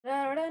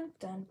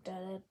Dun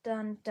dun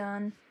dun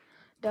dun.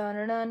 Dun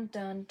dun dun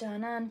dun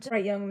dun dun.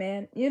 Right, young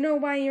man. You know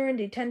why you're in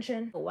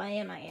detention? Why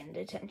am I in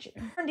detention?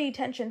 You're in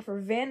detention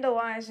for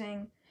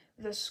vandalizing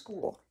the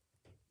school.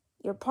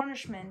 Your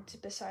punishment,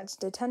 besides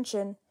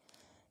detention,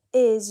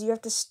 is you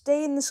have to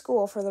stay in the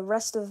school for the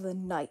rest of the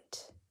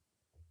night.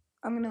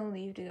 I'm gonna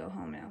leave to go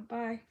home now.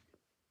 Bye.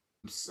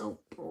 I'm so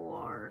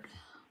bored.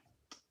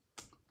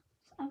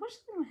 I wish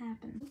something would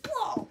happen.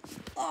 Whoa!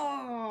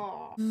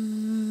 Oh!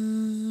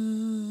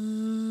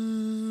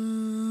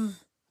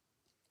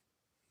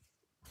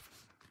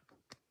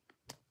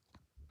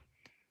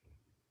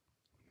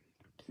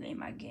 Play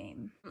my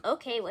game.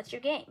 Okay, what's your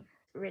game?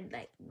 Red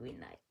light, green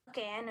light.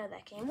 Okay, I know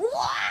that game.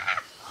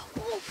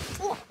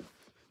 Whoa!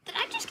 Did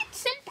I just get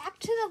sent back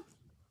to the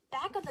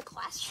back of the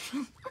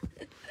classroom?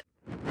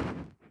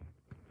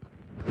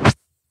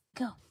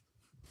 Go.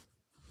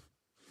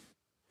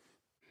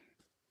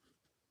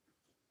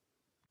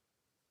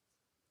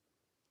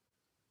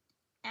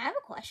 I have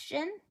a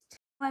question.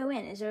 How do I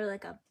win? Is there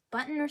like a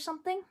button or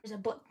something? There's a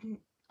button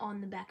on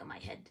the back of my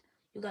head.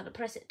 You gotta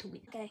press it to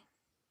win. Okay.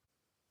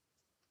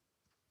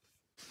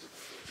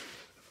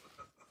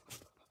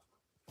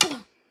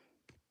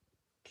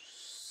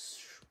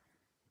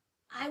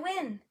 I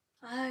win.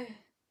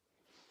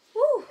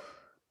 Woo,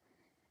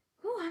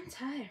 I'm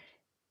tired.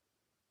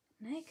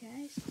 Night,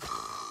 guys.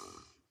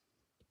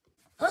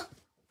 Huh?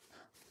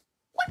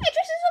 What? My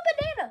dress is a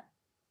banana.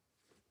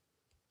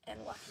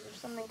 And watch, there's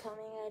something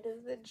coming out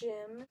of the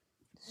gym.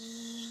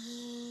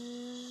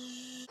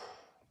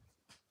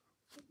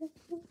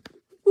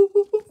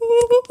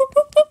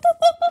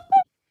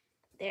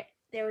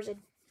 There was a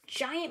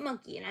giant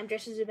monkey, and I'm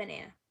dressed as a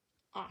banana.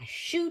 Aw,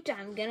 shoot!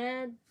 I'm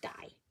gonna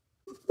die.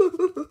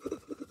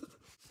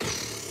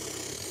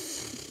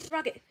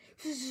 Rocket.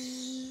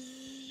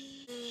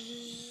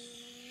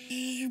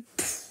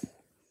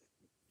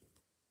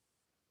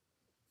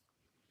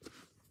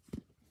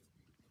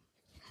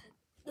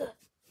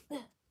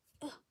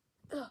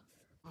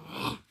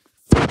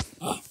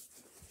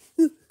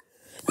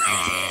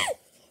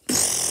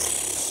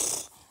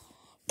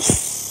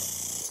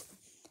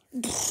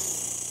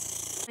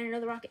 Find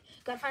another rocket.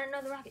 Gotta find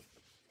another rocket.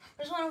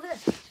 There's one over there.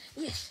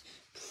 Yes.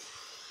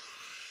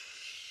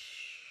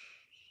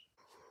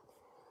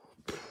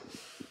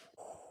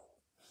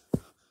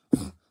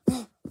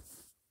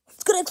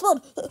 It's gonna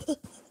explode.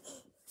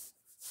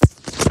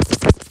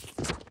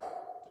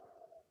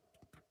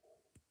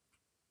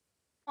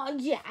 Oh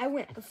yeah, I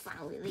win. I can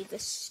finally leave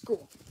this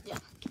school. Yeah,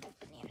 get that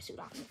banana suit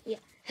off me. Yeah.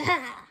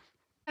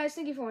 Guys,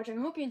 thank you for watching.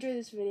 I hope you enjoyed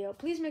this video.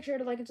 Please make sure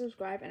to like and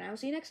subscribe, and I will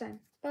see you next time.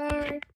 Bye.